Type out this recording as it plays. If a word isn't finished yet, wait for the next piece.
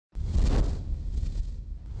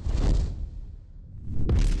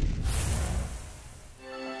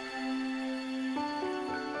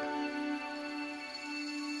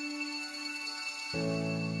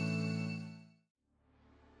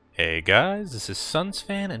Hey guys, this is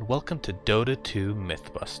Sunsfan and welcome to Dota 2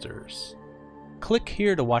 Mythbusters. Click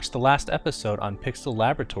here to watch the last episode on Pixel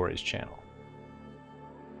Laboratories channel.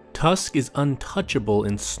 Tusk is untouchable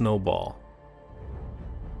in Snowball.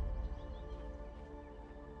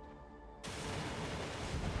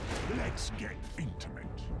 Let's get intimate.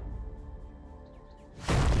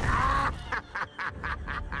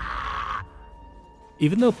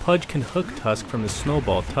 Even though Pudge can hook Tusk from his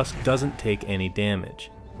Snowball, Tusk doesn't take any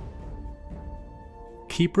damage.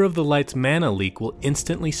 Keeper of the Light's mana leak will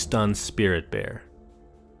instantly stun Spirit Bear.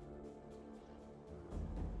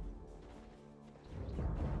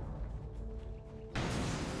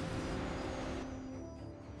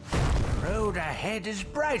 Road ahead is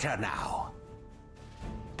brighter now.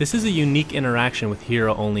 This is a unique interaction with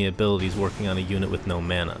hero-only abilities working on a unit with no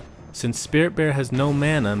mana. Since Spirit Bear has no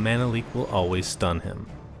mana, Mana Leak will always stun him.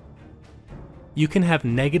 You can have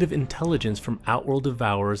negative intelligence from Outworld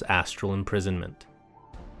Devourer's Astral Imprisonment.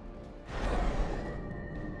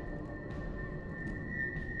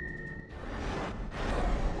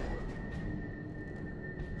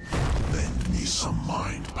 Lend me some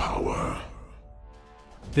mind power.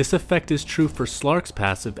 This effect is true for Slark's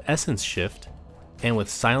passive Essence Shift, and with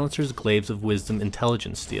Silencer's Glaives of Wisdom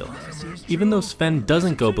Intelligence Steal. Even though Sven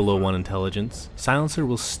doesn't go below 1 intelligence, Silencer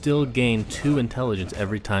will still gain 2 intelligence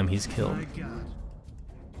every time he's killed.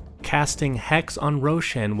 Casting Hex on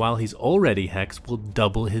Roshan while he's already Hex will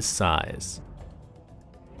double his size.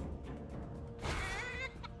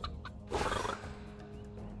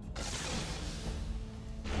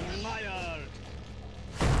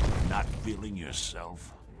 Not feeling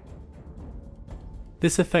yourself?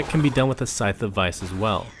 This effect can be done with a Scythe of Vice as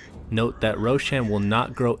well. Note that Roshan will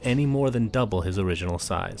not grow any more than double his original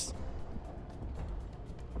size.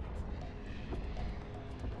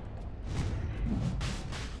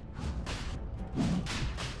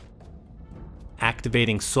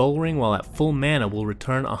 Activating Soul Ring while at full mana will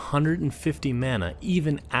return 150 mana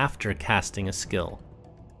even after casting a skill.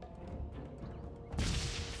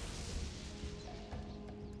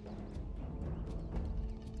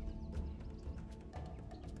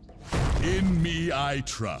 In me I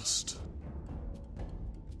trust.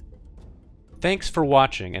 Thanks for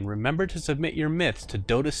watching, and remember to submit your myths to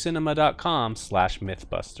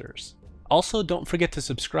dotacinema.com/mythbusters. Also, don't forget to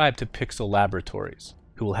subscribe to Pixel Laboratories,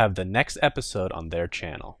 who will have the next episode on their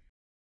channel.